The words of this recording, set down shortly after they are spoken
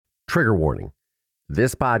Trigger warning.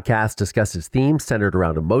 This podcast discusses themes centered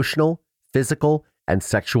around emotional, physical, and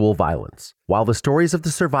sexual violence. While the stories of the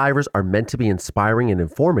survivors are meant to be inspiring and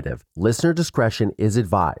informative, listener discretion is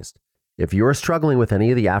advised. If you are struggling with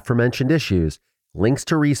any of the aforementioned issues, links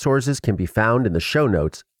to resources can be found in the show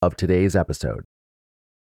notes of today's episode.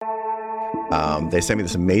 They sent me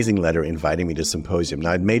this amazing letter inviting me to a symposium.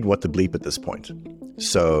 Now, I'd made What the Bleep at this point.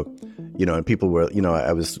 So, and people were,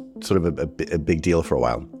 I was sort of a big deal for a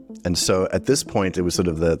while. And so at this point, it was sort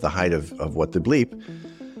of the height of What the Bleep.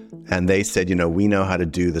 And they said, we know how to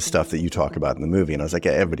do the stuff that you talk about in the movie. And I was like,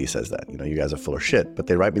 yeah, everybody says that. You guys are full of shit. But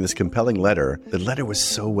they write me this compelling letter. The letter was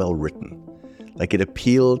so well written. Like, it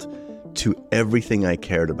appealed to everything I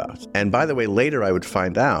cared about. And by the way, later I would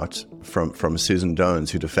find out from Susan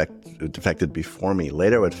Dones, who defected before me,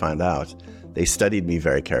 later I would find out they studied me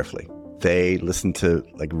very carefully. They listened to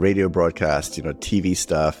like radio broadcasts, TV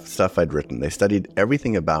stuff I'd written. They studied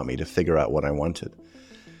everything about me to figure out what I wanted.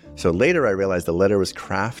 So later I realized the letter was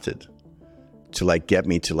crafted to get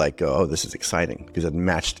me to go, oh, this is exciting, because it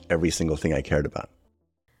matched every single thing I cared about.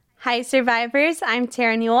 Hi, survivors. I'm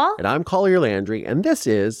Tara Newell. And I'm Collier Landry, and this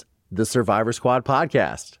is the Survivor Squad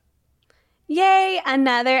podcast. Yay,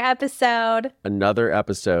 another episode. Another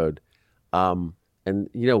episode. And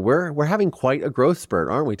we're having quite a growth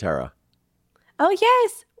spurt, aren't we, Tara? Oh,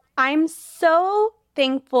 yes. I'm so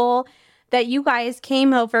thankful that you guys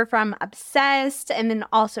came over from Obsessed and then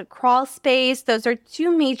also Crawl Space. Those are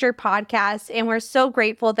two major podcasts, and we're so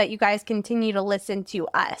grateful that you guys continue to listen to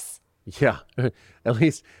us. Yeah, at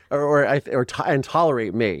least, and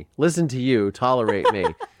tolerate me. Listen to you, tolerate me.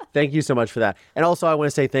 Thank you so much for that. And also, I want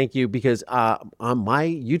to say thank you because on my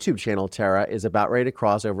YouTube channel, Tara, is about ready to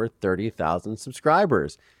cross over 30,000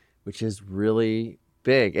 subscribers, which is really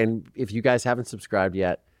big. And if you guys haven't subscribed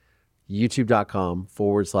yet,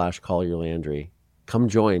 youtube.com/Collier Landry. Come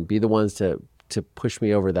join. Be the ones to push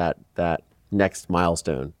me over that next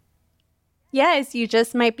milestone. Yes, you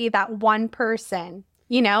just might be that one person.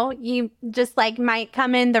 You just might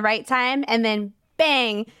come in the right time and then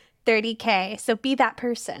bang, 30K. So be that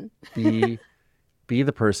person. Be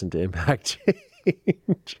the person to impact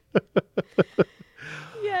change.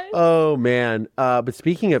 Yes. Oh, man. But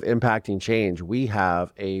speaking of impacting change, we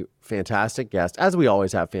have a fantastic guest, as we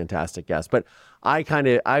always have fantastic guests. But I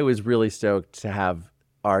was really stoked to have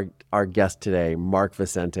our guest today, Mark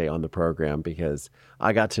Vicente, on the program because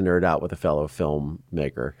I got to nerd out with a fellow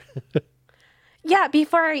filmmaker. Yeah,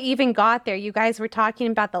 before I even got there, you guys were talking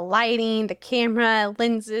about the lighting, the camera,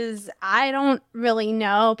 lenses. I don't really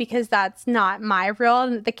know because that's not my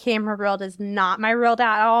world. The camera world is not my world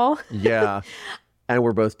at all. Yeah. And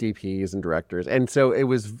we're both DPs and directors. And so it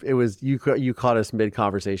was you caught us mid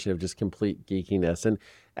conversation of just complete geekiness.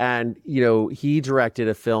 And he directed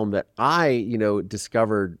a film that I,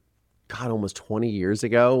 discovered almost 20 years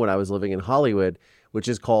ago when I was living in Hollywood, which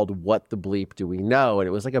is called What the Bleep Do We Know? And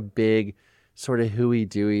it was like a big sort of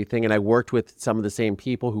hooey-dooey thing. And I worked with some of the same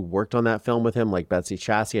people who worked on that film with him, like Betsy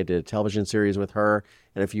Chassie. I did a television series with her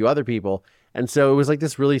and a few other people. And so it was like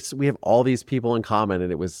this we have all these people in common,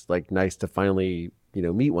 and it was nice to finally,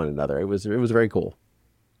 meet one another. It was very cool.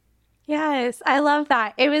 Yes, I love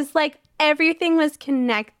that. It was everything was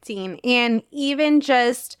connecting. And even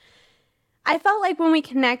just, I felt like when we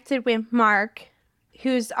connected with Mark,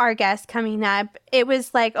 who's our guest coming up, it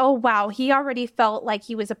was oh, wow, he already felt like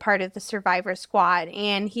he was a part of the Survivor Squad,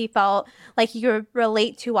 and he felt like he could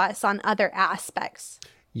relate to us on other aspects.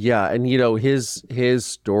 Yeah, and his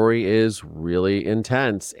story is really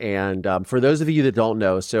intense. And for those of you that don't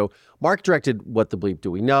know, so Mark directed What the Bleep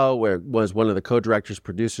Do We Know, where was one of the co-directors,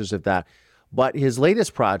 producers of that. But his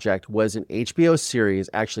latest project was an HBO series,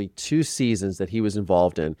 actually 2 seasons that he was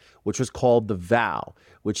involved in, which was called The Vow,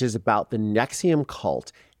 which is about the NXIVM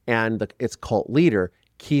cult and its cult leader,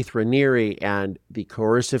 Keith Raniere, and the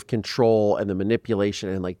coercive control and the manipulation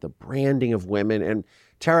and the branding of women. And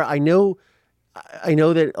Tara, I know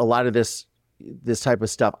that a lot of this type of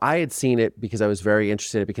stuff, I had seen it because I was very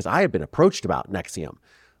interested in it because I had been approached about NXIVM.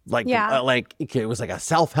 It was like a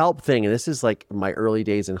self-help thing. And this is my early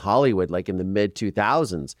days in Hollywood, in the mid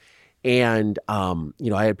 2000s. And, I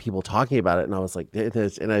had people talking about it and I was like,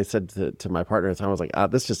 this, and I said to my partner at the time, I was like,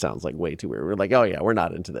 this just sounds way too weird. We're like, oh yeah, we're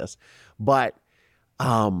not into this. But,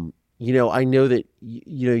 I know that,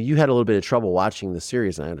 you had a little bit of trouble watching the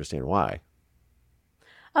series, and I understand why.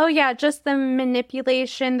 Oh yeah, just the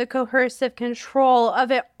manipulation, the coercive control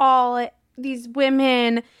of it all. These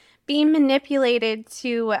women being manipulated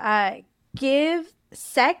to give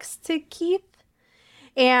sex to Keith.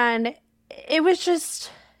 And it was just,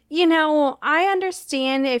 I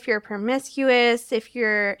understand if you're promiscuous,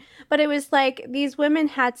 but it was like these women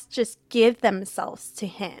had to just give themselves to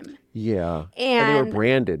him. Yeah. And they were And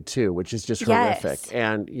branded too, which is just horrific. yes,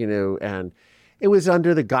 And it was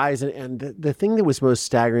under the guise. And the thing that was most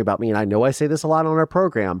staggering about me, and I know I say this a lot on our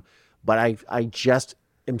program, but I just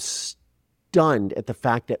am stunned at the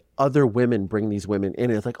fact that other women bring these women in.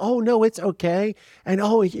 And it's like, oh, no, it's okay. And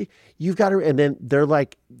you've got to, and then they're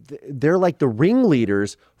like the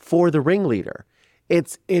ringleaders for the ringleader.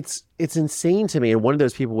 It's insane to me. And one of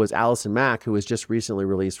those people was Allison Mack, who was just recently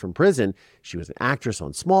released from prison. She was an actress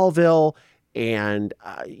on Smallville. And,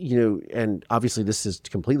 and obviously this has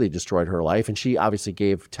completely destroyed her life. And she obviously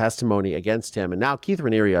gave testimony against him. And now Keith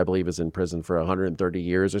Raniere, I believe, is in prison for 130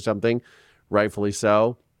 years or something, rightfully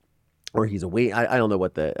so. Or he's away. I don't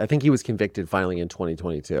know I think he was convicted finally in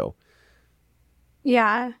 2022.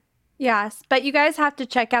 yeah, yes. But you guys have to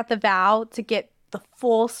check out The Vow to get the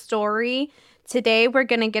full story. Today, we're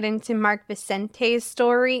going to get into Mark Vicente's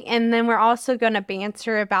story, and then we're also going to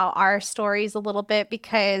banter about our stories a little bit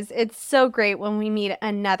because it's so great when we meet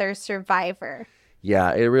another survivor.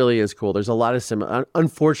 Yeah, it really is cool. There's a lot of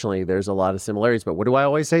unfortunately, there's a lot of similarities. But what do I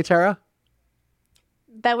always say, Tara?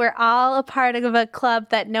 That we're all a part of a club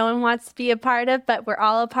that no one wants to be a part of, but we're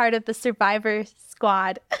all a part of the Survivor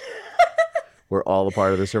Squad. We're all a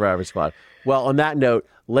part of the Survivor Squad. Well, on that note,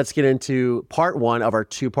 let's get into part one of our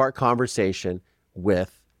two-part conversation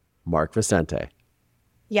with Mark Vicente.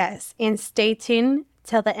 Yes, and stay tuned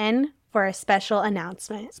till the end for a special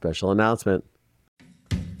announcement. Special announcement.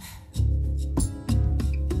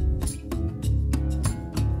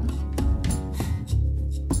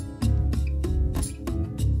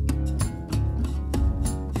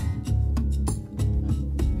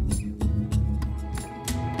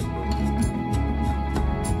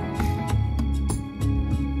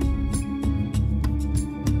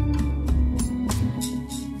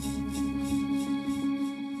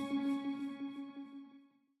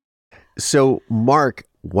 So, Mark,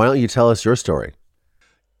 why don't you tell us your story?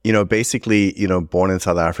 Basically, born in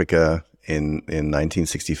South Africa in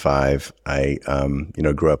 1965. I,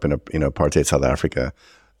 grew up in apartheid South Africa.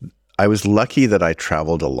 I was lucky that I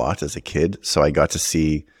traveled a lot as a kid, so I got to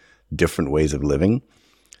see different ways of living.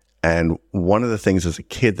 And one of the things as a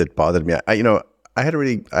kid that bothered me, I had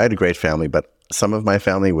a great family, but some of my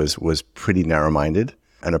family was pretty narrow-minded,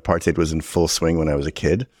 and apartheid was in full swing when I was a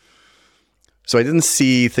kid. So I didn't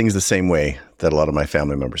see things the same way that a lot of my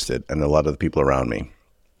family members did, and a lot of the people around me.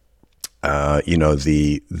 My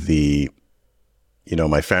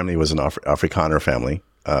family was an Afrikaner family,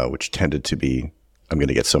 which tended to be, I'm going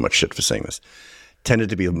to get so much shit for saying this, tended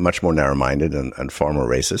to be much more narrow-minded and far more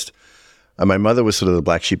racist. And my mother was sort of the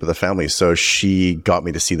black sheep of the family, so she got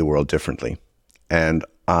me to see the world differently. And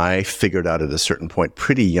I figured out at a certain point,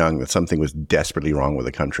 pretty young, that something was desperately wrong with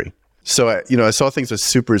the country. So I saw things as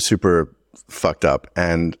super, super fucked up,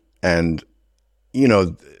 and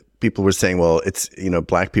people were saying, well, it's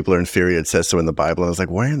black people are inferior, it says so in the Bible. And I was like,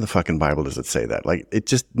 where in the fucking Bible does it say that? Like, it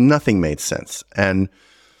just, nothing made sense. And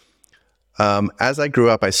as I grew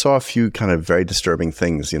up, I saw a few kind of very disturbing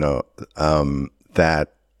things, that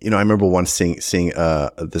I remember once seeing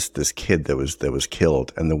this kid that was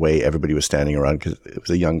killed, and the way everybody was standing around, because it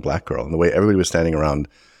was a young black girl, and the way everybody was standing around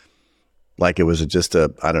like it was just a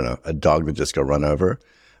dog that just got run over.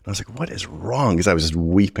 And I was like, what is wrong? Because I was just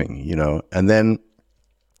weeping, And then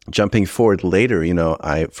jumping forward later,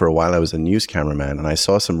 for a while I was a news cameraman, and I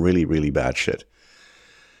saw some really, really bad shit.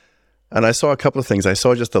 And I saw a couple of things. I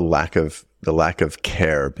saw just the lack of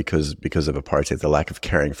care because of apartheid, the lack of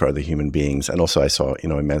caring for other human beings, and also I saw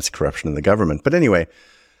immense corruption in the government. But anyway,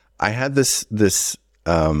 I had this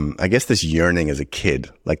I guess this yearning as a kid,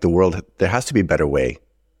 like the world, there has to be a better way.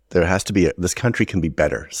 There has to be this country can be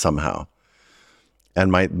better somehow. And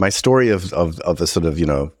my story of the sort of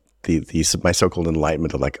my so-called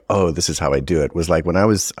enlightenment of like, oh, this is how I do it, was like when I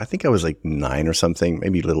think I was like 9 or something,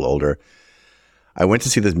 maybe a little older. I went to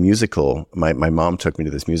see this musical. My mom took me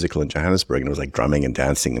to this musical in Johannesburg, and it was like drumming and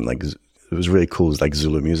dancing, and like it was really cool. It was like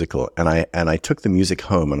Zulu musical, and I took the music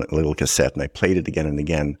home on a little cassette, and I played it again and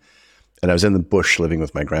again. And I was in the bush living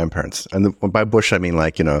with my grandparents, and by bush I mean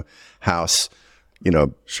like house,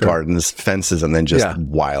 sure, gardens, fences, and then just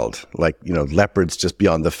wild, like leopards just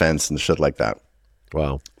beyond the fence and shit like that.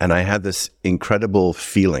 Wow. And I had this incredible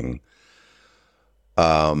feeling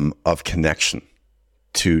of connection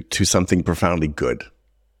to something profoundly good.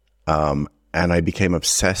 And I became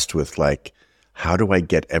obsessed with like, how do I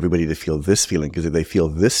get everybody to feel this feeling? Because if they feel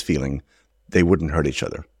this feeling, they wouldn't hurt each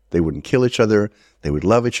other. They wouldn't kill each other. They would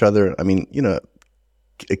love each other. I mean,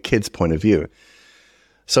 a kid's point of view.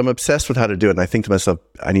 So I'm obsessed with how to do it. And I think to myself,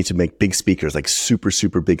 I need to make big speakers, like super,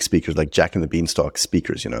 super big speakers, like Jack and the Beanstalk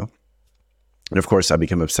speakers, And of course, I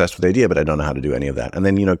become obsessed with the idea, but I don't know how to do any of that. And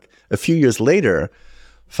then, a few years later,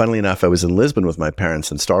 funnily enough, I was in Lisbon with my parents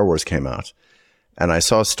and Star Wars came out. And I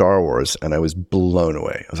saw Star Wars and I was blown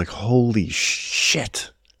away. I was like, holy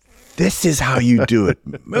shit, this is how you do it.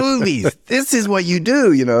 Movies, this is what you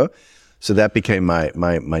do, So that became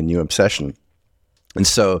my new obsession. And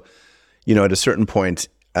so, at a certain point,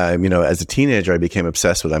 as a teenager, I became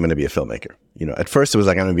obsessed with I'm going to be a filmmaker. At first it was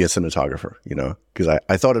like I'm going to be a cinematographer, because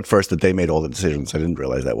I thought at first that they made all the decisions. I didn't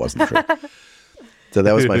realize that wasn't true. So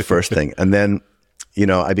that was my first thing. And then,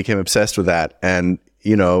 I became obsessed with that and,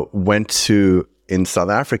 went to in South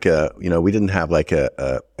Africa, we didn't have like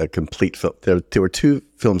a complete film. There were two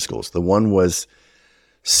film schools. The one was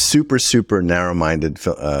super, super narrow-minded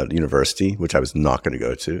university, which I was not going to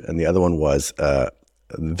go to. And the other one was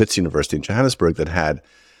Wits University in Johannesburg that had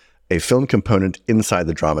a film component inside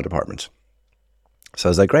the drama department. So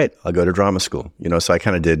I was like, great, I'll go to drama school. So I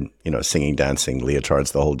kind of did, singing, dancing,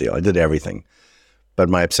 leotards, the whole deal. I did everything. But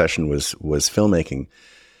my obsession was filmmaking.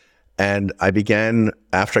 And I began,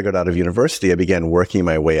 after I got out of university, I began working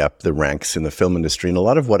my way up the ranks in the film industry. And a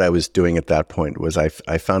lot of what I was doing at that point was I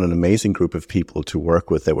found an amazing group of people to work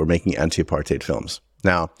with that were making anti-apartheid films.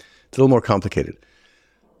 Now, it's a little more complicated.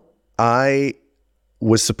 I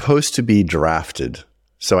was supposed to be drafted.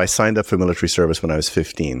 So I signed up for military service when I was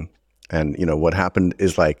 15. And, what happened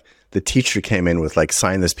is like the teacher came in with like,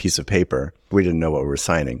 sign this piece of paper. We didn't know what we were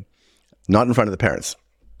signing. Not in front of the parents.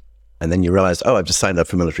 And then you realize, oh, I've just signed up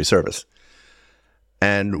for military service.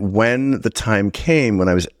 And when the time came, when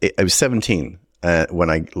I was 17, when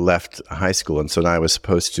I left high school. And so now I was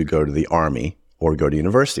supposed to go to the army or go to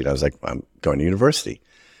university. And I was like, I'm going to university.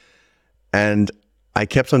 And I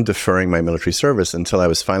kept on deferring my military service until I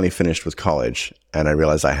was finally finished with college. And I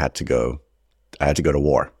realized I had to go to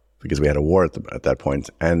war because we had a war at that point.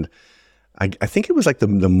 And I think it was like the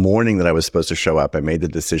morning that I was supposed to show up, I made the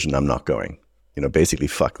decision I'm not going. Basically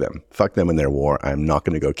fuck them. Fuck them in their war. I'm not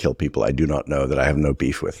going to go kill people I do not know that I have no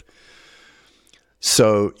beef with.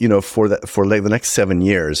 So, for like the next 7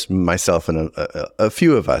 years, myself and a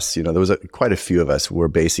few of us, there was quite a few of us were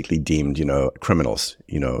basically deemed, criminals,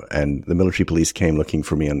 and the military police came looking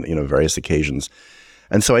for me on, various occasions.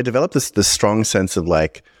 And so I developed this strong sense of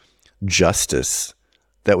like justice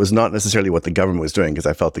that was not necessarily what the government was doing because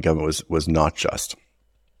I felt the government was not just.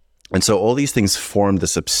 And so all these things formed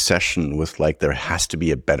this obsession with like, there has to be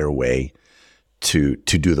a better way to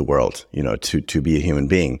do the world, to be a human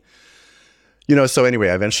being. So anyway,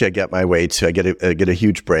 eventually I get my way to, I get a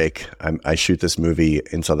huge break. I shoot this movie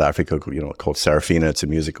in South Africa, called Serafina. It's a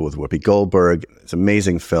musical with Whoopi Goldberg. It's an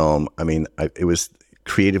amazing film. I mean, it was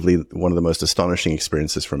creatively one of the most astonishing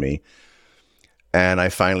experiences for me. And I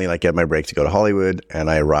finally like get my break to go to Hollywood, and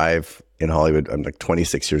I arrive in Hollywood. I'm like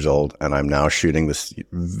 26 years old, and I'm now shooting this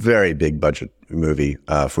very big budget movie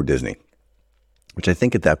for Disney, which I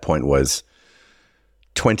think at that point was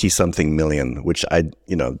 20 something million, which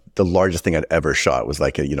the largest thing I'd ever shot was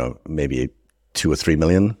like maybe 2 or 3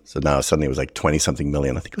 million. So now suddenly it was like 20 something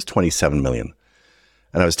million. I think it was 27 million.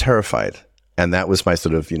 And I was terrified. And that was my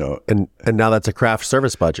sort of, And now that's a craft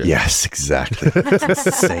service budget. Yes, exactly. It's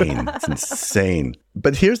insane. It's insane.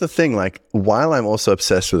 But here's the thing, like, while I'm also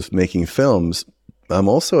obsessed with making films, I'm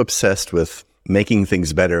also obsessed with making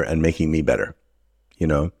things better and making me better,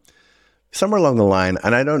 Somewhere along the line,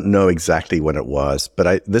 and I don't know exactly when it was, but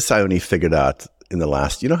I only figured out in the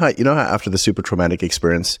last, you know how after the super traumatic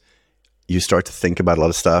experience, you start to think about a lot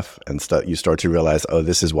of stuff and you start to realize, oh,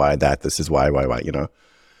 this is why this is why,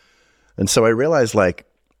 And so I realized, like,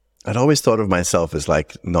 I'd always thought of myself as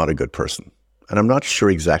like not a good person. And I'm not sure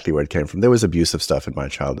exactly where it came from. There was abusive stuff in my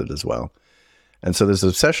childhood as well. And so there's an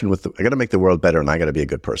obsession with, I got to make the world better and I got to be a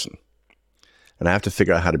good person. And I have to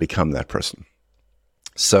figure out how to become that person.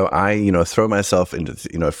 So I, throw myself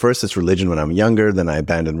into, first it's religion when I'm younger, then I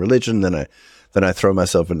abandon religion, then I throw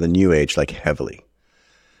myself into the new age like heavily.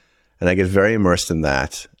 And I get very immersed in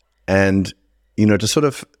that. And, to sort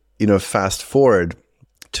of, fast forward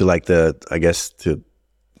to like the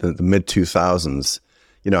mid 2000s,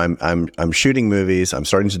 I'm shooting movies, I'm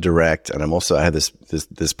starting to direct, and I have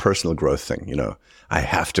this personal growth thing, I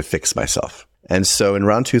have to fix myself. And so in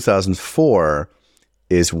around 2004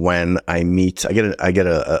 is when I get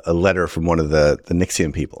a letter from one of the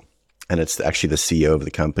Nixian people, and it's actually the CEO of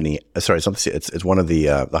the company. Sorry, it's not the CEO, it's one of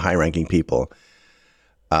the high ranking people.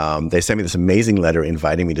 They sent me this amazing letter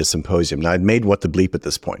inviting me to a symposium. Now I'd made What the Bleep at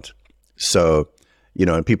this point. So,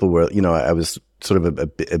 and people were, I was sort of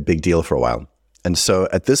a big deal for a while. And so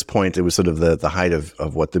at this point, it was sort of the height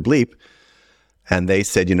of What the Bleep. And they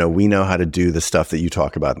said, we know how to do the stuff that you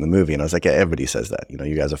talk about in the movie. And I was like, yeah, everybody says that.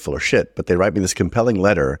 You guys are full of shit. But they write me this compelling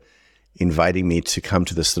letter inviting me to come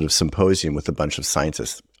to this sort of symposium with a bunch of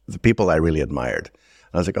scientists, the people I really admired.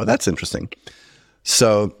 And I was like, oh, that's interesting.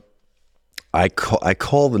 So I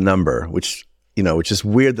call the number, which is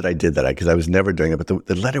weird that I did that because I was never doing it. But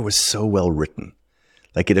the letter was so well written.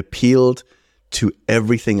 Like it appealed to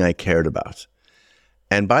everything I cared about.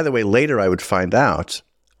 And by the way, later I would find out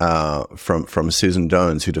from Susan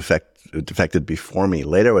Dones, who defected before me.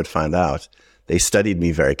 Later I would find out they studied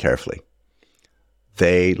me very carefully.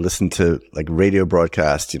 They listened to like radio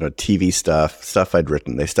broadcasts, TV stuff I'd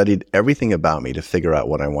written. They studied everything about me to figure out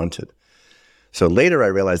what I wanted. So later I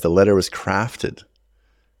realized the letter was crafted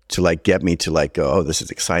to like get me to like go, oh, this is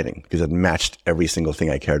exciting, because it matched every single thing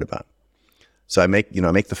I cared about. So I make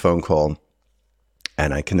the phone call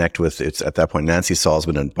and I connect with, it's at that point, Nancy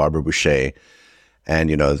Salzman and Barbara Boucher. And,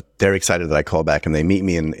 they're excited that I call back, and they meet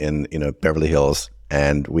me in Beverly Hills,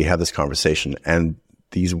 and we have this conversation. And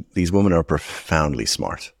these women are profoundly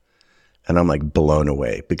smart. And I'm like blown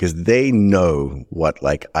away because they know what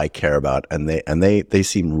like I care about, and they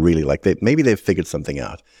seem really like maybe they've figured something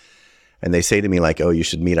out. And they say to me like, oh, you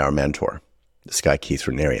should meet our mentor, this guy Keith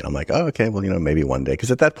Raniere. And I'm like, oh, okay, well, maybe one day.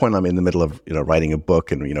 Because at that point I'm in the middle of writing a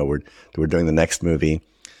book, and we're doing the next movie.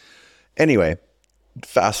 Anyway,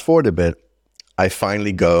 fast forward a bit. I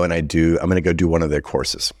finally go and I'm going to go do one of their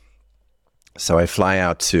courses. So I fly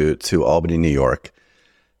out to Albany, New York,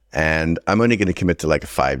 and I'm only going to commit to like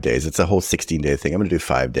 5 days. It's a whole 16-day thing. I'm going to do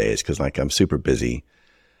 5 days because like I'm super busy.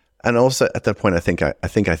 And also at that point, I think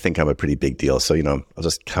I'm a pretty big deal. So, I'll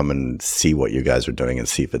just come and see what you guys are doing and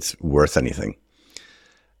see if it's worth anything.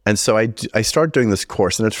 And so I start doing this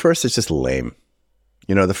course, and at first it's just lame.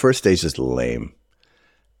 The first day is just lame.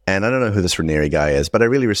 And I don't know who this Raniere guy is, but I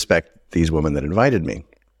really respect these women that invited me.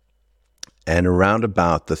 And around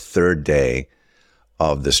about the third day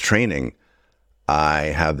of this training, I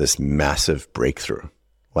have this massive breakthrough,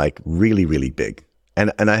 like really, really big.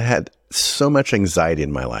 And I had so much anxiety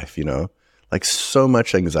in my life, like so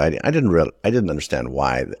much anxiety. I didn't understand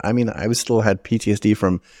why. I mean, I still had PTSD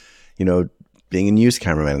from, being a news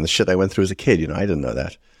cameraman and the shit I went through as a kid. I didn't know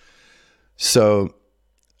that. So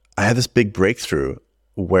I had this big breakthrough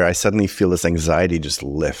where I suddenly feel this anxiety just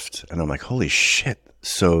lift. And I'm like, holy shit.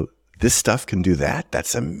 So this stuff can do that?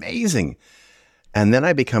 That's amazing. And then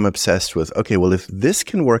I become obsessed with, okay, well, if this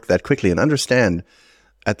can work that quickly, and understand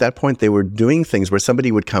at that point they were doing things where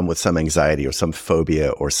somebody would come with some anxiety or some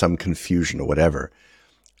phobia or some confusion or whatever.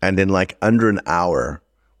 And in like under an hour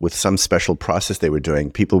with some special process they were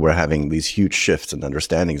doing, people were having these huge shifts and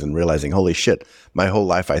understandings and realizing, holy shit, my whole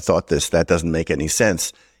life I thought this, that doesn't make any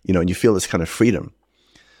sense. And you feel this kind of freedom.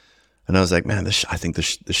 And I was like, man, I think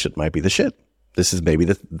this shit might be the shit. This is maybe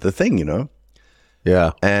the thing,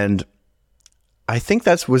 Yeah. And I think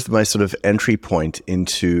that was my sort of entry point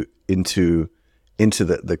into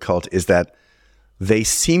the cult, is that they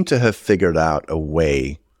seem to have figured out a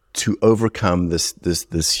way to overcome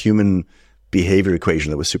this human behavior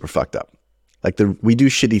equation that was super fucked up. Like we do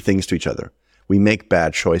shitty things to each other. We make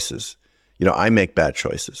bad choices. I make bad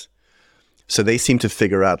choices. So they seem to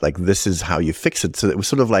figure out like this is how you fix it. So it was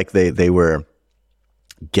sort of like they were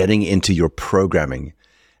getting into your programming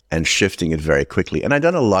and shifting it very quickly. And I'd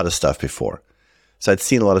done a lot of stuff before. So I'd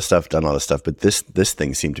seen a lot of stuff, done a lot of stuff, but this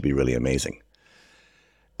thing seemed to be really amazing.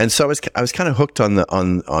 And so I was kind of hooked on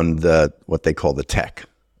the what they call the tech,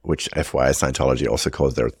 which FYI Scientology also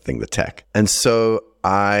calls their thing the tech. And so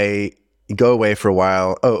I go away for a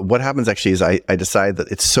while. Oh, what happens actually is I decide that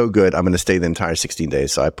it's so good, I'm going to stay the entire 16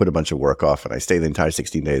 days. So I put a bunch of work off and I stay the entire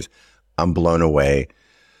 16 days. I'm blown away.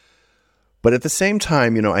 But at the same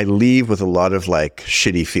time, I leave with a lot of like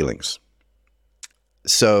shitty feelings.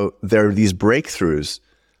 So there are these breakthroughs,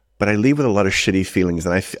 but I leave with a lot of shitty feelings,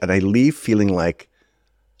 and I leave feeling like,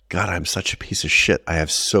 God, I'm such a piece of shit. I have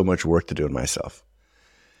so much work to do in myself.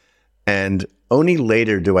 And only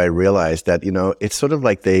later do I realize that, it's sort of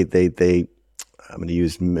like they I'm going to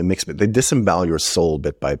use mixed, but they disembowel your soul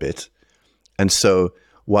bit by bit. And so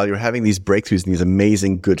while you're having these breakthroughs and these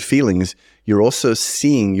amazing good feelings, you're also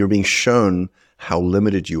you're being shown how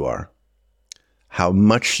limited you are, how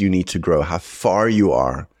much you need to grow, how far you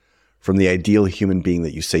are from the ideal human being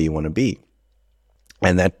that you say you want to be.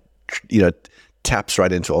 And that, taps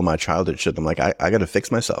right into all my childhood shit. I'm like, I got to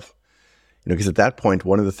fix myself. Because at that point,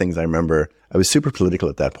 one of the things I remember, I was super political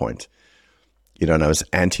at that point, and I was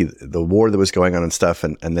anti the war that was going on and stuff.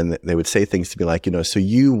 And then they would say things to me like, so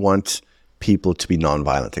you want people to be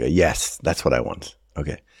nonviolent? I go, yes, that's what I want.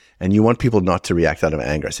 Okay. And you want people not to react out of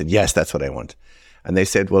anger? I said, yes, that's what I want. And they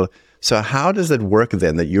said, well, so how does it work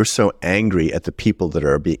then that you're so angry at the people that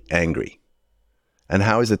are being angry? And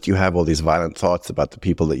how is it you have all these violent thoughts about the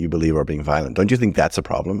people that you believe are being violent? Don't you think that's a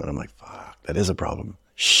problem? And I'm like, fuck, that is a problem.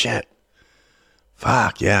 Shit.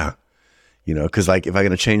 Fuck, yeah. You know, because like if I'm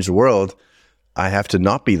going to change the world, I have to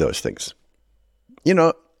not be those things. You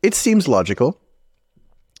know, it seems logical.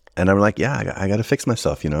 And I'm like, yeah, I got to fix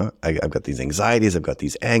myself, you know. I've got these anxieties, I've got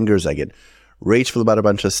these angers, I get rageful about a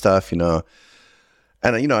bunch of stuff, you know.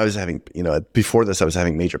 And, you know, I was having, you know, before this, I was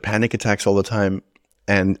having major panic attacks all the time.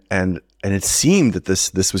 And it seemed that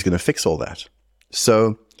this was going to fix all that.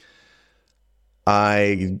 So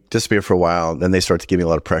I disappeared for a while. Then they started to give me a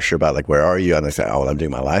lot of pressure about like, where are you? And I said, oh, well, I'm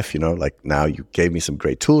doing my life, you know, like now you gave me some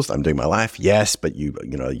great tools. I'm doing my life. Yes, but you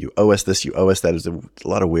know, you owe us this, you owe us that. There's a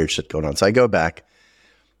lot of weird shit going on. So I go back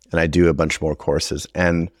and I do a bunch more courses.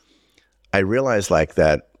 And I realized like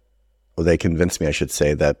that, well, they convinced me, I should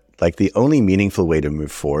say, that like the only meaningful way to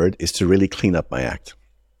move forward is to really clean up my act.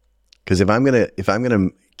 Because if I'm gonna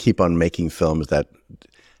keep on making films that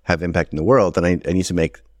have impact in the world, then I need to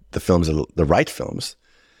make the films, the right films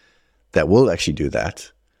that will actually do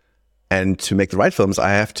that. And to make the right films, I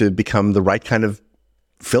have to become the right kind of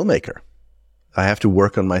filmmaker. I have to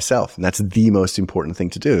work on myself. And that's the most important thing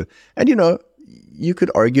to do. And, you know, you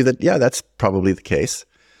could argue that, yeah, that's probably the case.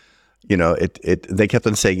 You know, they kept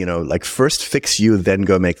on saying, you know, like first fix you, then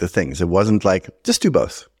go make the things. It wasn't like, just do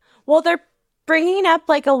both. Well, they're bringing up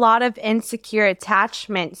like a lot of insecure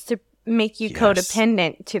attachments to make you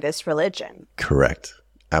codependent to this religion. Correct.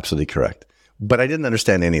 Absolutely correct. But I didn't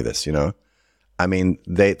understand any of this, you know. I mean,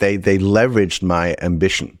 they leveraged my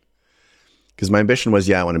ambition. Because my ambition was,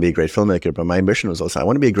 I want to be a great filmmaker, but my ambition was also, I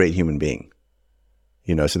want to be a great human being.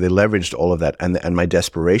 You know, so they leveraged all of that. And my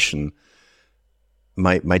desperation,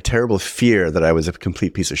 my terrible fear that I was a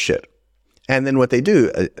complete piece of shit. And then what they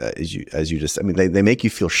do, as you just, I mean, they make you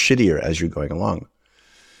feel shittier as you're going along.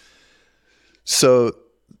 So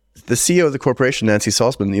the CEO of the corporation, Nancy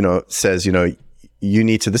Salzman, you know, says, you know, you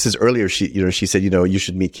need to, this is earlier, she said, you know, you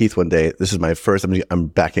should meet Keith one day. This is my first, I'm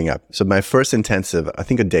backing up. So my first intensive, I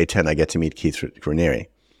think on day 10, I get to meet Keith Raniere.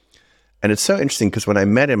 And it's so interesting because when I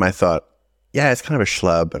met him, I thought, yeah, it's kind of a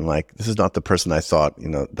schlub. And like, this is not the person I thought, you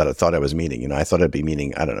know, that I thought I was meeting. You know, I thought I'd be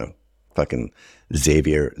meeting, I don't know, fucking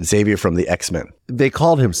Xavier from the X-Men. They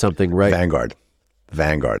called him something, right? Vanguard.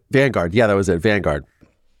 Yeah, that was it. Vanguard.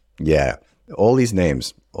 Yeah. All these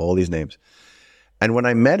names. And when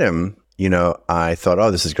I met him, you know, I thought,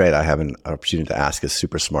 oh, this is great. I have an opportunity to ask a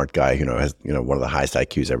super smart guy, who has, you know, one of the highest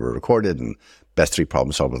IQs ever recorded and best 3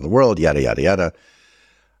 problem solvers in the world, yada, yada, yada.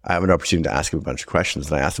 I have an opportunity to ask him a bunch of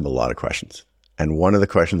questions, and I asked him a lot of questions. And one of the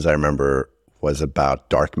questions I remember was about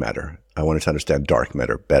dark matter. I wanted to understand dark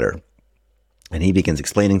matter better. And he begins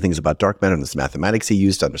explaining things about dark matter and this mathematics he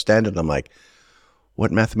used to understand it. And I'm like,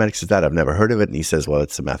 what mathematics is that? I've never heard of it. And he says, well,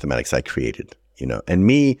 it's the mathematics I created, you know. And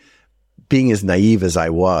me, being as naive as I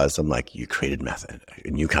was, I'm like, you created a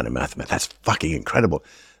new kind of mathematics. That's fucking incredible.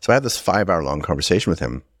 So I have this 5-hour-long conversation with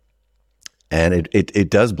him, and it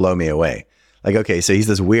does blow me away. Like, okay, so he's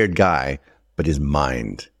this weird guy, but his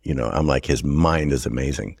mind, you know, I'm like, his mind is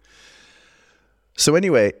amazing. So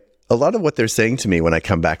anyway, a lot of what they're saying to me when I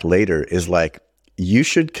come back later is like, you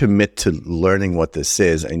should commit to learning what this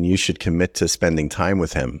is, and you should commit to spending time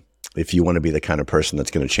with him if you want to be the kind of person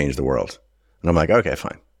that's going to change the world. And I'm like, okay,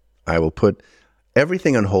 fine. I will put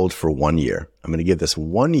everything on hold for 1 year. I'm going to give this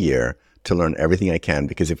 1 year to learn everything I can,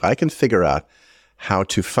 because if I can figure out how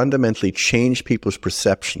to fundamentally change people's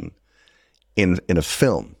perception in a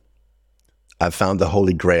film, I've found the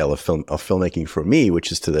holy grail of filmmaking for me,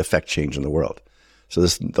 which is to affect change in the world. So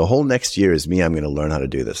the whole next year is me. I'm going to learn how to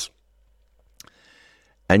do this.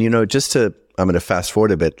 And, you know, I'm going to fast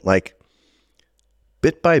forward a bit, like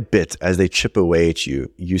bit by bit, as they chip away at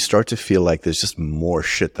you, you start to feel like there's just more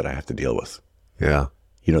shit that I have to deal with. Yeah.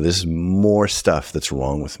 You know, there's more stuff that's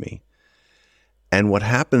wrong with me. And what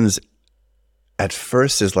happens at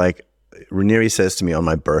first is like, Raniere says to me on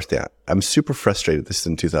my birthday, I'm super frustrated. This is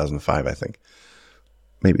in 2005, I think.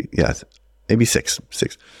 Maybe six.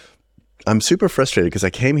 I'm super frustrated because I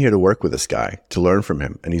came here to work with this guy, to learn from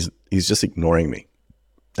him, and he's just ignoring me.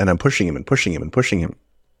 And I'm pushing him and pushing him and pushing him.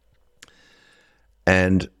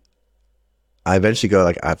 And I eventually go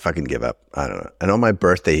like, I fucking give up. I don't know. And on my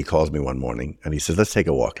birthday, he calls me one morning and he says, let's take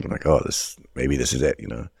a walk. And I'm like, oh, maybe this is it, you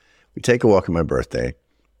know. We take a walk on my birthday.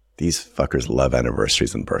 These fuckers love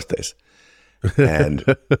anniversaries and birthdays. And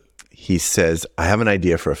he says, I have an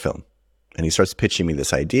idea for a film. And he starts pitching me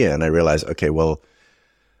this idea. And I realize, okay, well,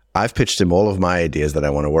 I've pitched him all of my ideas that I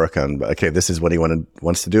want to work on. But okay, this is what he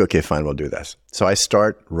wants to do. Okay, fine, we'll do this. So I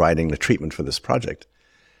start writing the treatment for this project.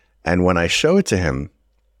 And when I show it to him,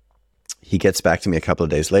 he gets back to me a couple of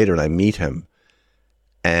days later and I meet him.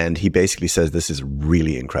 And he basically says, this is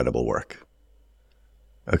really incredible work.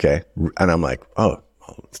 Okay. And I'm like, oh,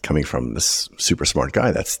 well, it's coming from this super smart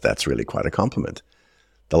guy. That's really quite a compliment.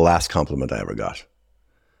 The last compliment I ever got.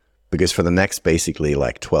 Because for the next basically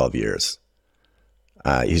like 12 years,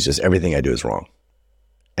 he's just, everything I do is wrong.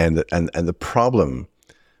 And the problem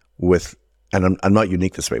with, and I'm not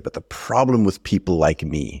unique this way, but the problem with people like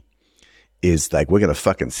me is like, we're going to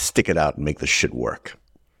fucking stick it out and make this shit work.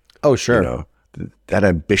 Oh, sure. You know, that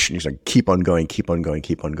ambition is like, keep on going, keep on going,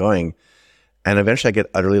 keep on going. And eventually I get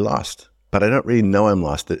utterly lost, but I don't really know I'm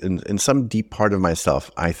lost. In some deep part of myself,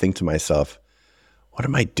 I think to myself, what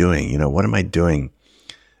am I doing? You know, what am I doing?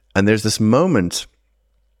 And there's this moment,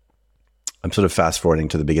 I'm sort of fast forwarding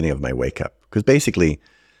to the beginning of my wake up, because basically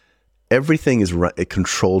everything is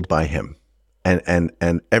controlled by him,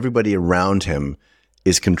 and everybody around him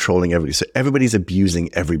is controlling everybody. So everybody's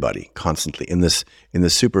abusing everybody constantly in this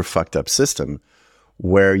super fucked up system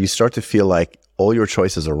where you start to feel like all your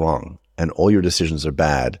choices are wrong and all your decisions are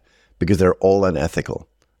bad because they're all unethical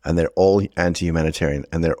and they're all anti-humanitarian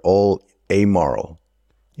and they're all amoral,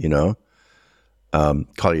 you know?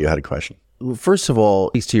 Collier, you had a question. First of all,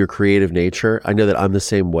 speaks to your creative nature. I know that I'm the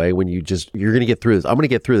same way. When you're going to get through this. I'm going to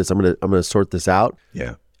get through this. I'm going to sort this out.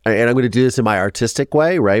 Yeah. And I'm going to do this in my artistic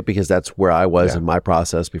way, right? Because that's where I was in my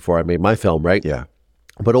process before I made my film, right? Yeah.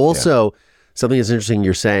 But also something that's interesting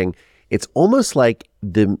you're saying, it's almost like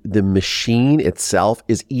the machine itself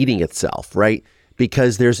is eating itself, right?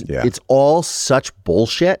 Because it's all such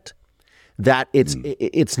bullshit that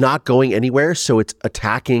it's not going anywhere. So it's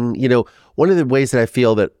attacking, you know, one of the ways that I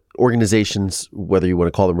feel that organizations, whether you want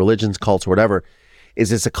to call them religions, cults, or whatever,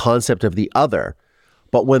 is it's a concept of the other.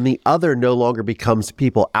 But when the other no longer becomes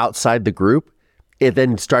people outside the group, it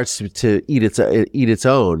then starts to eat its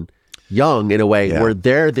own young in a way where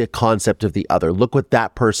they're the concept of the other. Look what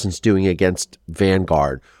that person's doing against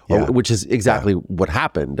Vanguard, which is exactly what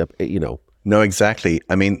happened, you know. No, exactly.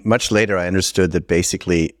 I mean, much later I understood that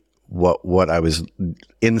basically what I was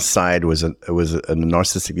inside was a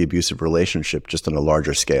narcissistically abusive relationship, just on a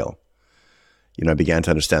larger scale. You know, I began to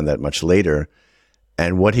understand that much later.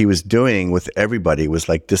 And what he was doing with everybody was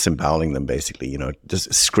like disemboweling them, basically, you know,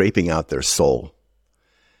 just scraping out their soul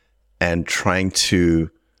and trying to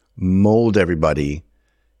mold everybody,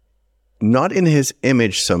 not in his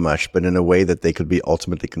image so much, but in a way that they could be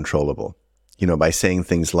ultimately controllable, you know, by saying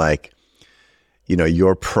things like, you know,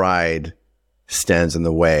 your pride stands in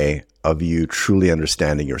the way of you truly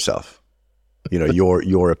understanding yourself. You know,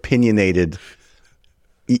 your opinionated,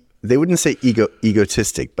 they wouldn't say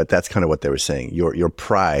egotistic, but that's kind of what they were saying. Your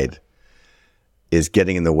pride is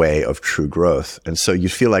getting in the way of true growth. And so you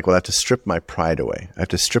feel like, well, I have to strip my pride away. I have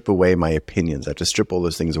to strip away my opinions. I have to strip all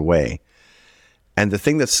those things away. And the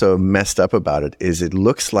thing that's so messed up about it is it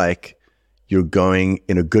looks like you're going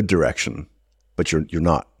in a good direction, but you're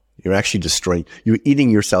not. You're actually destroying, you're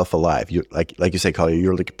eating yourself alive. You like you say, Collier,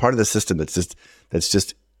 you're like part of the system that's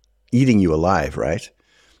just eating you alive, right?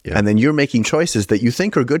 Yeah. And then you're making choices that you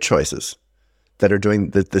think are good choices that are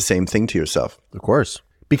doing the same thing to yourself. Of course.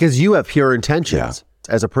 Because you have pure intentions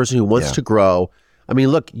as a person who wants to grow. I mean,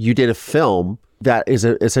 look, you did a film that is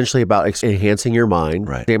essentially about enhancing your mind,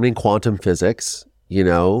 examining quantum physics, you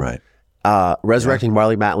know, resurrecting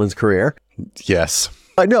Marley Matlin's career. Yes.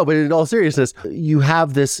 I know, but in all seriousness, you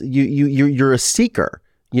have this, you're a seeker,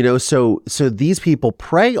 you know, so these people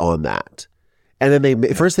prey on that. And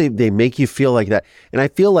then first they make you feel like that. And I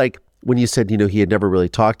feel like when you said, you know, he had never really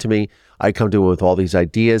talked to me, I come to him with all these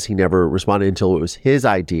ideas. He never responded until it was his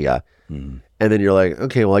idea. And then you're like,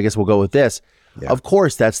 okay, well, I guess we'll go with this. Yeah. Of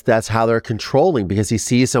course, that's how they're controlling, because he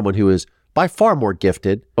sees someone who is by far more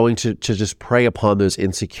gifted going to just prey upon those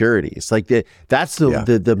insecurities. Like that's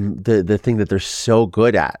the thing that they're so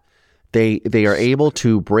good at. They are able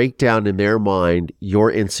to break down in their mind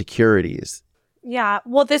your insecurities. Yeah.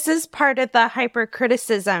 Well, this is part of the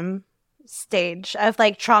hypercriticism stage of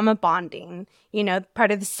like trauma bonding, you know,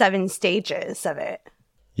 part of the 7 stages of it.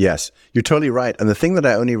 Yes, you're totally right. And the thing that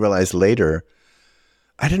I only realized later,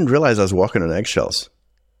 I didn't realize I was walking on eggshells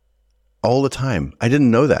all the time. I didn't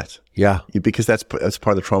know that. Yeah. Because that's part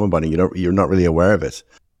of the trauma bonding. You're not really aware of it.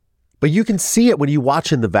 But you can see it when you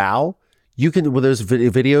watch in The Vow. You can, with those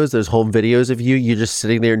videos, those home videos of you're just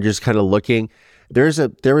sitting there and just kind of looking. There was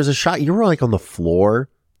a shot, you were like on the floor,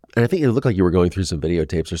 and I think it looked like you were going through some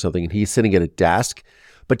videotapes or something, and he's sitting at a desk.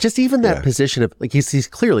 But just even that position of, like, he's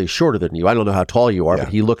clearly shorter than you. I don't know how tall you are, but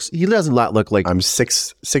he doesn't look like... I'm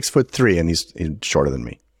 6'3", and he's shorter than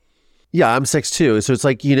me. Yeah, I'm 6'2". So it's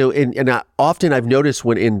like, often I've noticed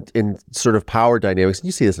when in sort of power dynamics, and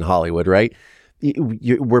you see this in Hollywood, right?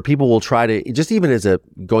 Where people will try to, just even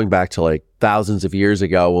going back to like thousands of years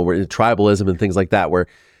ago when we're in tribalism and things like that, where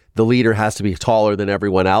the leader has to be taller than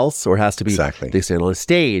everyone else, or has to be, they stand on a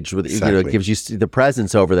stage with, it gives you the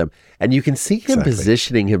presence over them. And you can see him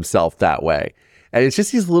positioning himself that way. And it's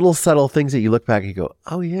just these little subtle things that you look back and you go,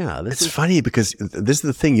 oh yeah. It's funny because this is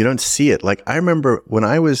the thing, you don't see it. Like I remember when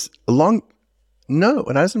I was when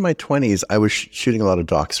I was in my 20s, I was shooting a lot of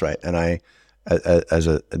docs, right? And as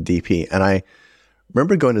a DP, and I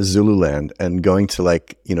remember going to Zululand and going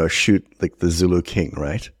to shoot like the Zulu king,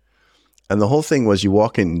 right? And the whole thing was you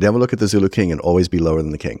walk in, never look at the Zulu king and always be lower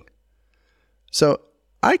than the king. So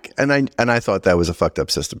I thought that was a fucked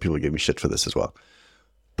up system. People gave me shit for this as well.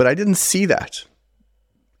 But I didn't see that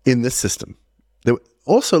in this system.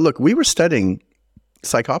 Also, look, we were studying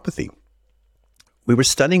psychopathy. We were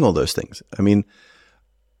studying all those things. I mean,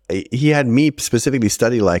 he had me specifically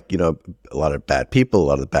study a lot of bad people, a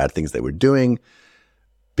lot of the bad things they were doing,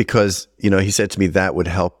 because, he said to me that would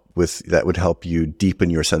help you deepen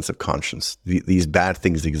your sense of conscience. These bad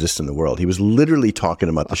things exist in the world. He was literally talking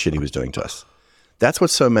about the shit he was doing to us. That's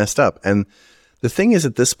what's so messed up. And the thing is,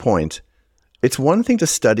 at this point, it's one thing to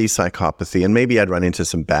study psychopathy, and maybe I'd run into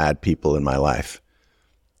some bad people in my life,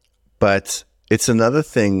 but it's another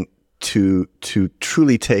thing to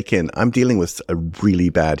truly take in. I'm dealing with a really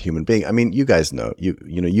bad human being. I mean, you guys know,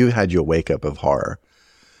 you had your wake up of horror,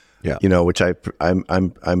 which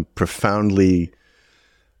I'm profoundly.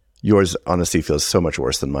 Yours honestly feels so much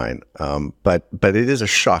worse than mine. But it is a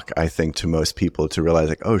shock, I think, to most people to realize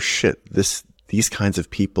like, oh shit, these kinds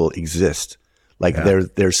of people exist. Like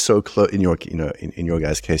they're so close in your, in your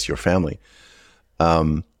guys' case, your family.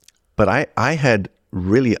 But I had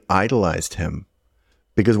really idolized him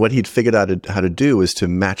because what he'd figured out how to do was to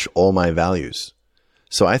match all my values.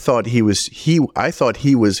 So I thought he was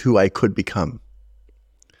who I could become.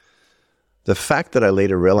 The fact that I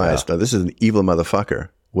later realized, now this is an evil motherfucker,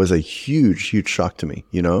 was a huge, huge shock to me,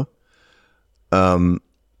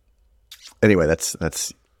 Anyway,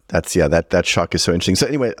 that shock is so interesting. So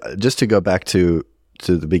anyway, just to go back to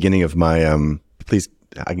the beginning of my, please,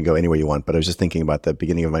 I can go anywhere you want, but I was just thinking about the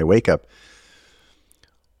beginning of my wake up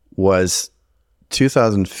was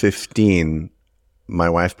 2015. My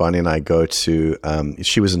wife, Bonnie, and I go to,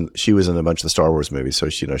 she was in a bunch of the Star Wars movies. So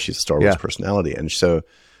she's a Star Wars personality. And so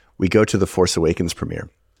we go to the Force Awakens premiere.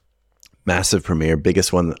 Massive premiere,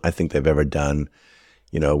 biggest one I think they've ever done.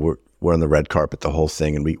 We're on the red carpet, the whole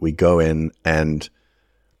thing, and we go in, and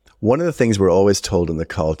one of the things we're always told in the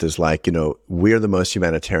cult is like, we're the most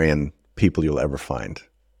humanitarian people you'll ever find.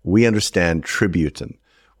 We understand tribute, and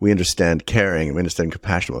we understand caring, and we understand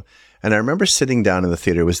compassion. And I remember sitting down in the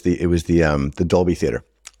theater. It was the Dolby Theater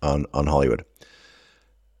on Hollywood,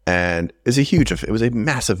 and it was a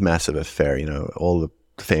massive, massive affair. All the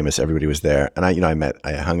famous, everybody was there. And I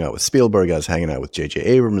hung out with Spielberg, I was hanging out with J.J.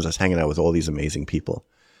 Abrams, I was hanging out with all these amazing people.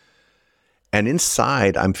 And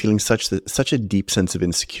inside, I'm feeling such a deep sense of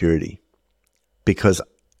insecurity because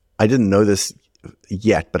I didn't know this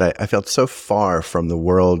yet, but I felt so far from the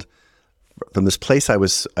world, from this place I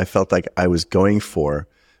felt like I was going for,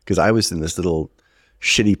 because I was in this little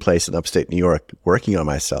shitty place in upstate New York working on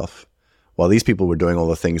myself, while these people were doing all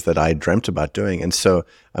the things that I dreamt about doing. And so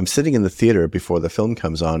I'm sitting in the theater before the film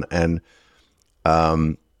comes on, and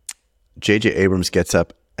J.J. Abrams gets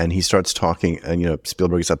up and he starts talking, and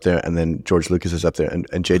Spielberg is up there, and then George Lucas is up there,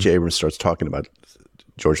 and J.J. Abrams starts talking about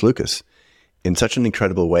George Lucas in such an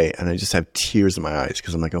incredible way, and I just have tears in my eyes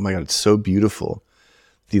because I'm like, oh my God, it's so beautiful,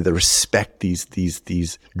 the respect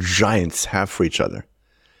these giants have for each other.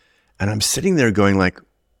 And I'm sitting there going like,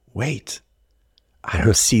 wait, I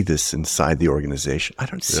don't see this inside the organization. I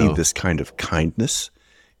don't see this kind of kindness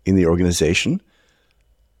in the organization.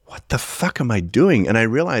 What the fuck am I doing? And I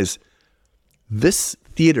realize this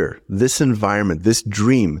theater, this environment, this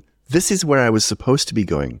dream, this is where I was supposed to be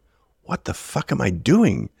going. What the fuck am I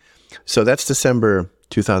doing? So that's December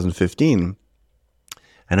 2015.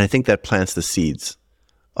 And I think that plants the seeds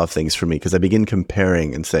of things for me, because I begin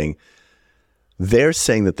comparing and saying, they're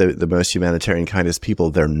saying that they're the most humanitarian, kindest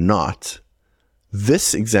people. They're not.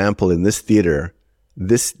 This example in this theater,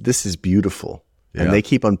 this is beautiful. Yeah. And they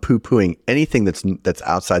keep on poo-pooing anything that's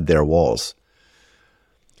outside their walls.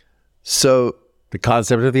 So the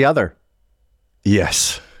concept of the other.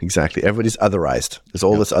 Yes, exactly. Everybody's otherized. There's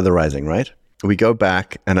all this otherizing, right? We go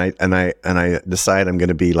back and I decide I'm going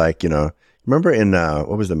to be like, remember in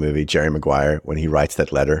what was the movie, Jerry Maguire, when he writes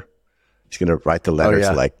that letter? He's going to write the letter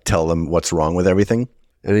to like tell them what's wrong with everything.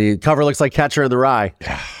 And the cover looks like Catcher in the Rye.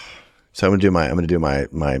 So I'm gonna do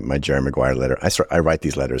my Jerry Maguire letter. I write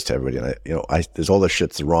these letters to everybody, and there's all this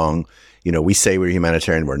shit's wrong. We say we're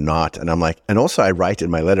humanitarian, we're not, and I'm like, and also I write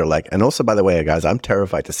in my letter and also, by the way, guys, I'm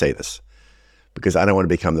terrified to say this because I don't want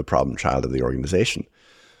to become the problem child of the organization.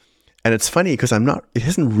 And it's funny because it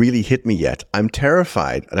hasn't really hit me yet. I'm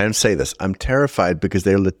terrified, and I don't say this. I'm terrified because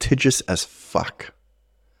they're litigious as fuck.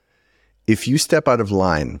 If you step out of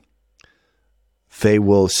line, they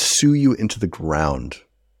will sue you into the ground.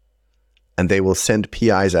 And they will send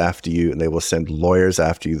PIs after you, and they will send lawyers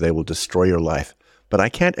after you. They will destroy your life. But I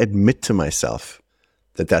can't admit to myself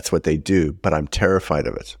that that's what they do, but I'm terrified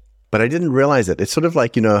of it. But I didn't realize it. It's sort of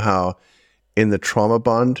like, how in the trauma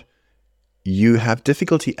bond, you have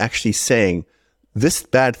difficulty actually saying, this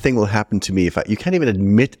bad thing will happen to me. You can't even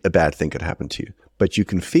admit a bad thing could happen to you, but you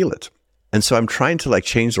can feel it. And so I'm trying to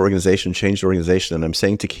change the organization. And I'm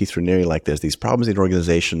saying to Keith Raniere, there's these problems in the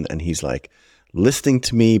organization, and he's listening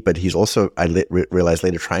to me, but he's also, I realized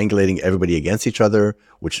later, triangulating everybody against each other,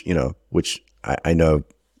 which I know,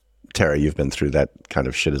 Tara, you've been through that kind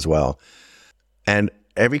of shit as well. And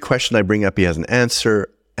every question I bring up, he has an answer.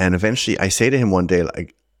 And eventually I say to him one day,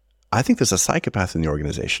 I think there's a psychopath in the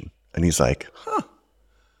organization. And he's like,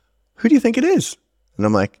 who do you think it is? And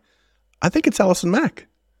I'm like, I think it's Alison Mack.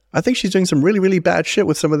 I think she's doing some really, really bad shit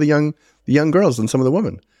with some of the young girls and some of the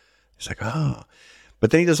women. He's like, oh.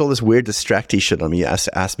 But then he does all this weird distracty shit on me. He has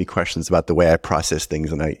to ask me questions about the way I process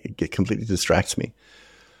things, and it completely distracts me.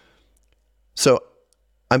 So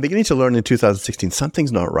I'm beginning to learn in 2016,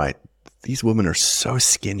 something's not right. These women are so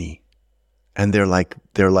skinny, and they're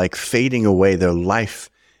like fading away. Their life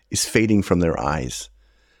is fading from their eyes.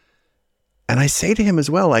 And I say to him as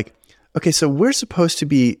well, okay, so we're supposed to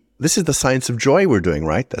be, this is the science of joy we're doing,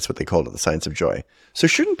 right? That's what they call it, the science of joy. So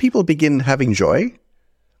shouldn't people begin having joy?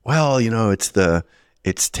 Well,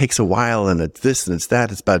 it takes a while, and it's this and it's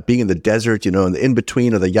that. It's about being in the desert, and the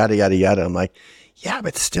in-between, or the yada, yada, yada. I'm like, yeah,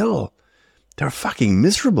 but still, they're fucking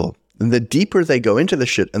miserable. And the deeper they go into the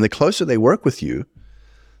shit and the closer they work with you,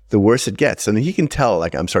 the worse it gets. And he can tell,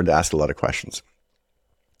 I'm starting to ask a lot of questions.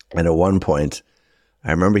 And at one point, I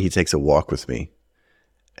remember he takes a walk with me,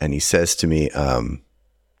 and he says to me,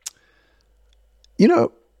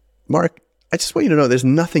 Mark, I just want you to know there's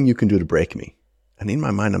nothing you can do to break me. And in my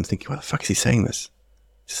mind, I'm thinking, why the fuck is he saying this?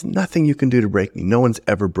 There's nothing you can do to break me. No one's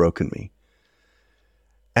ever broken me.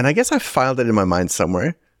 And I guess I filed it in my mind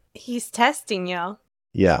somewhere. He's testing you.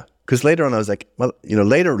 Yeah. Because later on I was like, well,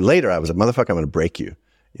 later I was like, motherfucker, I'm going to break you,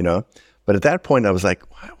 But at that point I was like,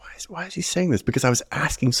 why is he saying this? Because I was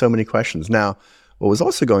asking so many questions. Now, what was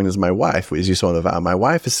also going is my wife, as you saw in the vow, my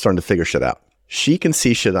wife is starting to figure shit out. She can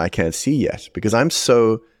see shit I can't see yet because I'm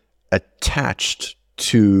so attached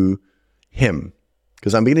to him.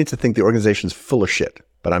 Because I'm beginning to think the organization's full of shit,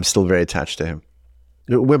 but I'm still very attached to him.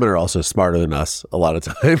 Women are also smarter than us a lot of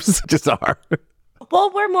times, just are.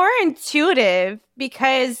 Well, we're more intuitive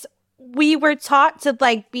because we were taught to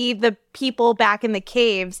be the people back in the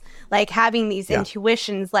caves, having these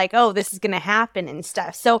intuitions, oh, this is going to happen and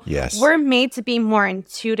stuff. So we're made to be more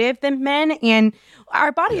intuitive than men, and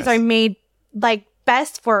our bodies are made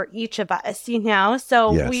best for each of us,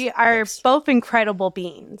 So we are both incredible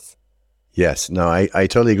beings. Yes, no, I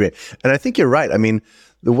totally agree. And I think you're right. I mean,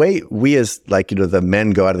 the way we as the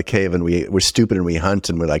men go out of the cave and we're stupid and we hunt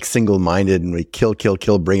and we're single-minded and we kill,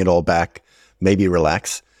 bring it all back, maybe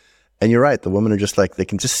relax. And you're right. The women are just they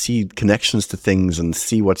can just see connections to things and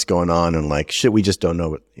see what's going on and shit, we just don't know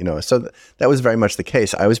what, So that was very much the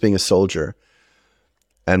case. I was being a soldier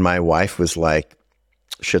and my wife was like,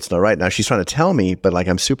 shit's not right. Now she's trying to tell me, but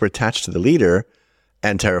I'm super attached to the leader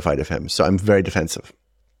and terrified of him. So I'm very defensive.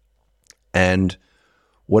 And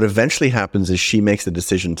what eventually happens is she makes the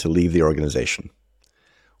decision to leave the organization,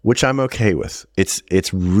 which I'm okay with.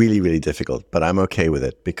 It's really, really difficult, but I'm okay with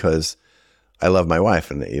it because I love my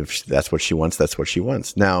wife. And if that's what she wants, that's what she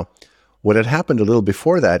wants. Now, what had happened a little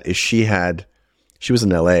before that is she was in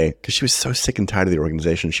LA because she was so sick and tired of the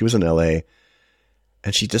organization. She was in LA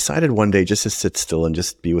and she decided one day just to sit still and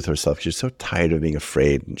just be with herself. She was so tired of being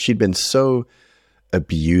afraid. And she'd been so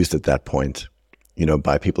abused at that point,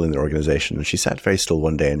 by people in the organization. And she sat very still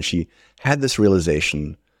one day and she had this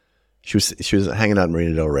realization. She was hanging out in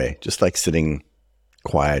Marina Del Rey, just sitting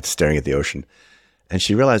quiet, staring at the ocean. And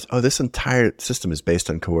she realized, oh, this entire system is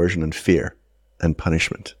based on coercion and fear and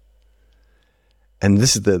punishment. And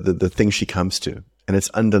this is the thing she comes to. And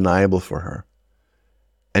it's undeniable for her.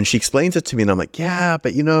 And she explains it to me and I'm like, yeah,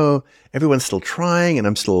 but everyone's still trying and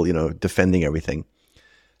I'm still, defending everything.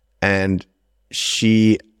 And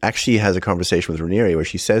she actually has a conversation with Raniere where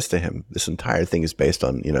she says to him, this entire thing is based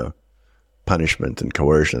on, punishment and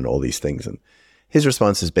coercion and all these things. And his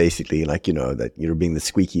response is basically like, that you're being the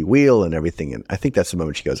squeaky wheel and everything. And I think that's the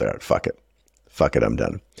moment she goes, all right, fuck it, I'm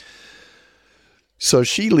done. So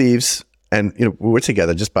she leaves, and we're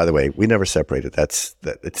together. Just by the way, we never separated.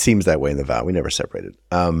 It seems that way in the vow. We never separated.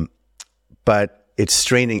 But it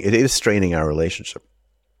is straining our relationship.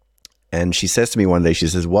 And she says to me one day, she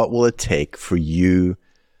says, what will it take for you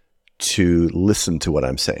to listen to what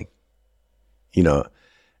I'm saying?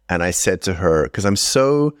 And I said to her, because I'm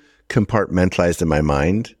so compartmentalized in my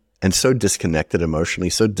mind and so disconnected emotionally,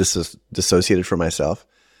 so dissociated from myself,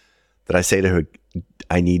 that I say to her,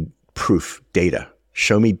 I need proof, data.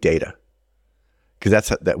 Show me data. Because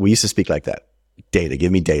that we used to speak like that. Data,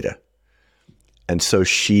 give me data. And so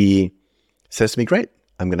she says to me, great,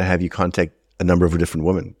 I'm going to have you contact a number of different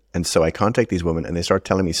women. And so I contact these women, and they start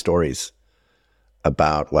telling me stories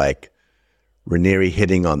about like Raniere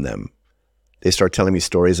hitting on them. They start telling me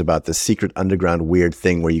stories about the secret underground weird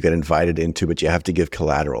thing where you get invited into, but you have to give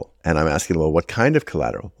collateral. And I'm asking, well, what kind of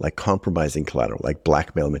collateral? Like compromising collateral, like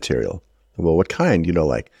blackmail material. Well, what kind?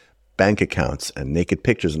 Like bank accounts and naked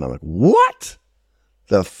pictures. And I'm like, what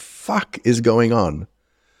the fuck is going on?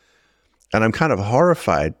 And I'm kind of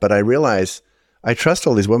horrified, but I realize I trust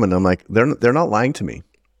all these women. I'm like, they're not lying to me.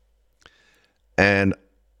 And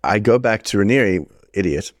I go back to Raniere,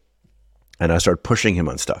 idiot, and I start pushing him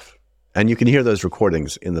on stuff. And you can hear those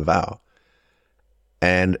recordings in the vow.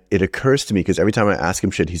 And it occurs to me, because every time I ask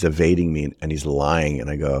him shit, he's evading me and he's lying. And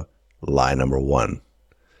I go, lie number one.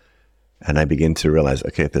 And I begin to realize,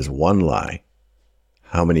 okay, if there's one lie,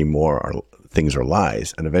 how many more things are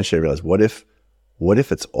lies? And eventually I realize, what if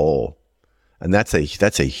it's all? And that's a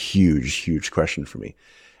huge, huge question for me.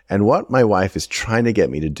 And what my wife is trying to get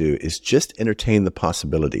me to do is just entertain the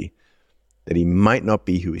possibility that he might not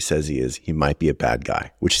be who he says he is. He might be a bad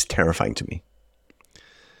guy, which is terrifying to me.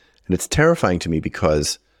 And it's terrifying to me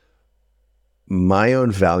because my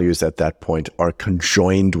own values at that point are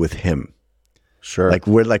conjoined with him. Sure. Like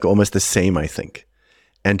we're like almost the same, I think.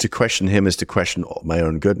 And to question him is to question my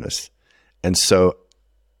own goodness. And so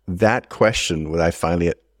that question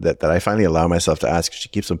that I finally allow myself to ask, she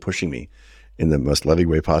keeps on pushing me in the most loving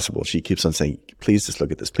way possible. She keeps on saying, please just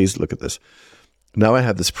look at this. Please look at this. Now I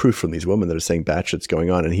have this proof from these women that are saying bad shit's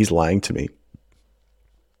going on, and he's lying to me.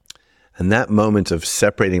 And that moment of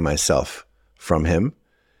separating myself from him,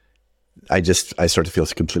 I start to feel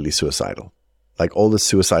completely suicidal. Like all the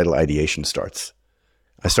suicidal ideation starts.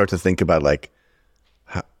 I start to think about like,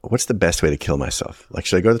 what's the best way to kill myself? Like,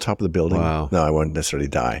 should I go to the top of the building? Wow. No, I won't necessarily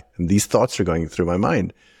die. And these thoughts are going through my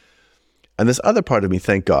mind. And this other part of me,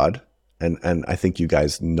 thank God, and I think you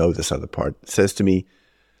guys know this other part, says to me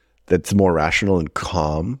that's more rational and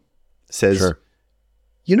calm, says, sure.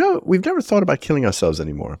 We've never thought about killing ourselves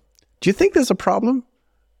anymore. Do you think there's a problem?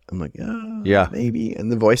 I'm like, yeah, maybe.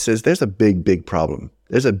 And the voice says, there's a big, big problem.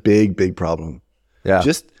 There's a big, big problem. Yeah.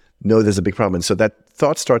 Just know there's a big problem. And so that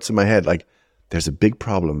thought starts in my head, like, there's a big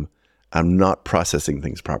problem. I'm not processing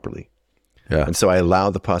things properly. Yeah. And so I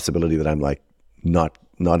allow the possibility that I'm like not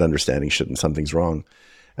understanding shit and something's wrong.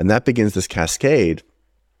 And that begins this cascade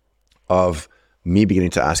of me beginning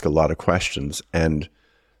to ask a lot of questions and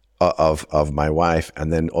of my wife.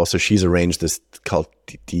 And then also she's arranged this cult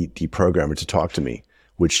deprogrammer to talk to me,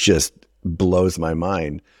 which just blows my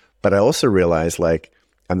mind. But I also realize like,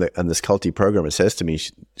 and this cult deprogrammer says to me,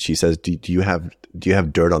 she says, do you have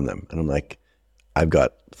dirt on them? And I'm like, I've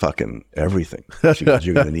got fucking everything. She goes,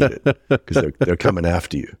 you're going to need it because they're coming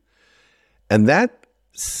after you. And that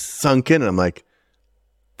sunk in, and I'm like,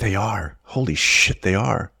 they are. Holy shit, they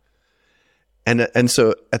are. And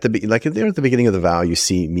so at the beginning of the vow, you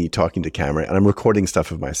see me talking to camera, and I'm recording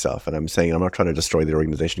stuff of myself, and I'm saying I'm not trying to destroy the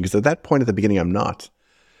organization, because at that point at the beginning, I'm not.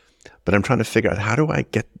 But I'm trying to figure out how do I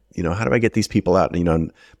get these people out?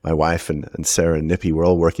 And, my wife and Sarah and Nippy, we're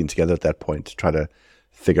all working together at that point to try to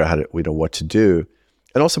figure out how to, what to do.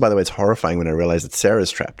 And also, by the way, it's horrifying when I realize that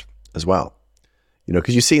Sarah's trapped as well.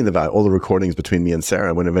 Because you see in the vow all the recordings between me and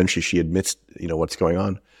Sarah when eventually she admits, what's going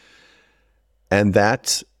on. And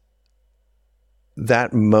that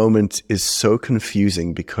moment is so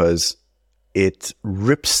confusing because it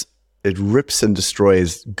rips and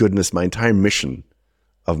destroys goodness, my entire mission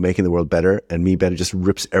of making the world better and me better, just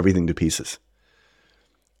rips everything to pieces.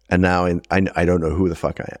 And now I don't know who the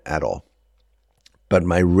fuck I am at all. But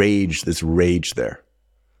my rage, there's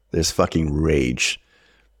fucking rage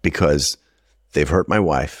because they've hurt my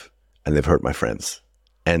wife and they've hurt my friends.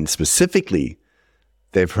 And specifically,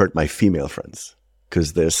 they've hurt my female friends.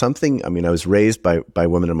 Because there's something, I was raised by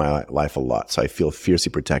women in my life a lot, so I feel fiercely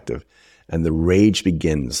protective. And the rage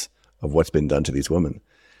begins of what's been done to these women.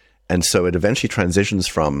 And so it eventually transitions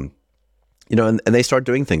from and they start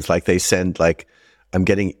doing things like they send like, I'm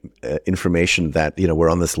getting information that, we're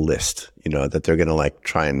on this list, that they're going to like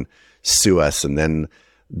try and sue us. And then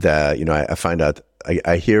I find out,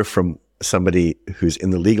 I hear from somebody who's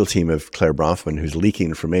in the legal team of Claire Bronfman, who's leaking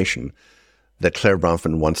information that Claire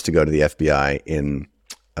Bronfman wants to go to the FBI in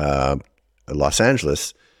Los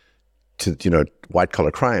Angeles to, white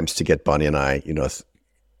collar crimes to get Bonnie and I,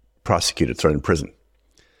 prosecuted, thrown in prison.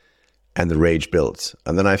 And the rage builds.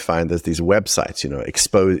 And then I find there's these websites,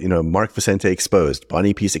 exposed, Mark Vicente exposed,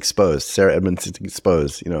 Bonnie Peace exposed, Sarah Edmonds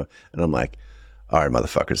exposed, and I'm like, all right,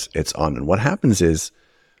 motherfuckers, it's on. And what happens is,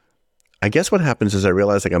 I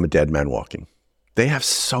realize like I'm a dead man walking. They have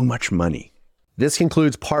so much money. This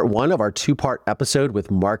concludes part 1 of our 2-part episode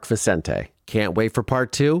with Mark Vicente. Can't wait for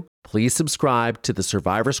part 2? Please subscribe to the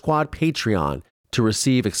Survivor Squad Patreon to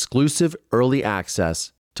receive exclusive early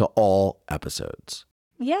access to all episodes.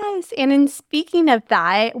 Yes, and in speaking of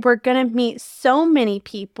that, we're going to meet so many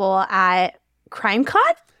people at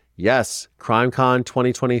CrimeCon? Yes, CrimeCon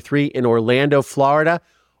 2023 in Orlando, Florida.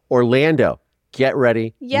 Orlando, get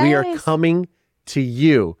ready. Yes. We are coming to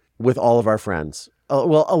you with all of our friends.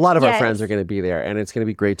 Well, a lot of our friends are going to be there, and it's going to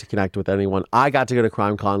be great to connect with anyone. I got to go to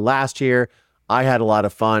CrimeCon last year. I had a lot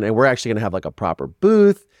of fun, and we're actually going to have like a proper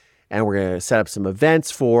booth, and we're going to set up some events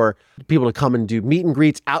for people to come and do meet and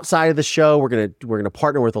greets outside of the show. We're going to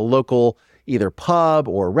partner with a local either pub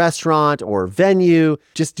or restaurant or venue,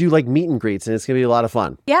 just do like meet and greets, and it's going to be a lot of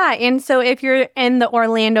fun. Yeah, and so if you're in the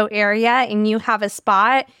Orlando area and you have a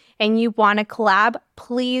spot and you want to collab,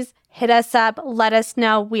 please hit us up. Let us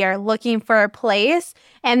know. We are looking for a place.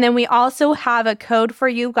 And then we also have a code for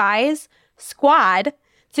you guys, SQUAD,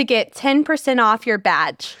 to get 10% off your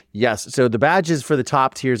badge. Yes. So the badges for the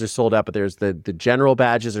top tiers are sold out, but there's the general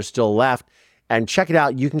badges are still left. And check it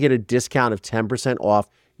out. You can get a discount of 10% off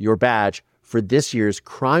your badge for this year's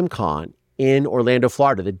CrimeCon in Orlando,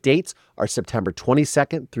 Florida. The dates are September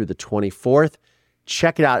 22nd through the 24th.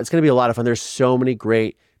 Check it out. It's going to be a lot of fun. There's so many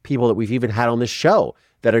great people that we've even had on the show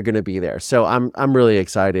that are going to be there. So I'm really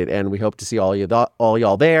excited, and we hope to see all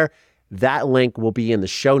y'all there. That link will be in the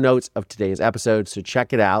show notes of today's episode, so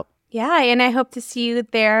check it out. Yeah, and I hope to see you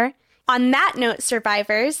there. On that note,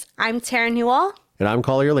 survivors, I'm Tara Newell. And I'm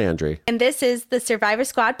Collier Landry. And this is the Survivor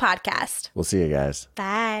Squad podcast. We'll see you guys.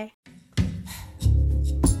 Bye.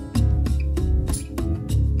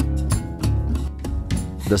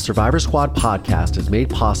 The Survivor Squad podcast is made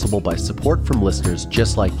possible by support from listeners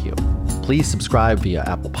just like you. Please subscribe via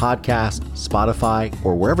Apple Podcasts, Spotify,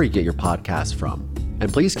 or wherever you get your podcasts from.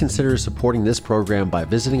 And please consider supporting this program by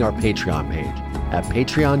visiting our Patreon page at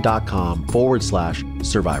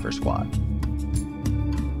patreon.com/Survivor Squad.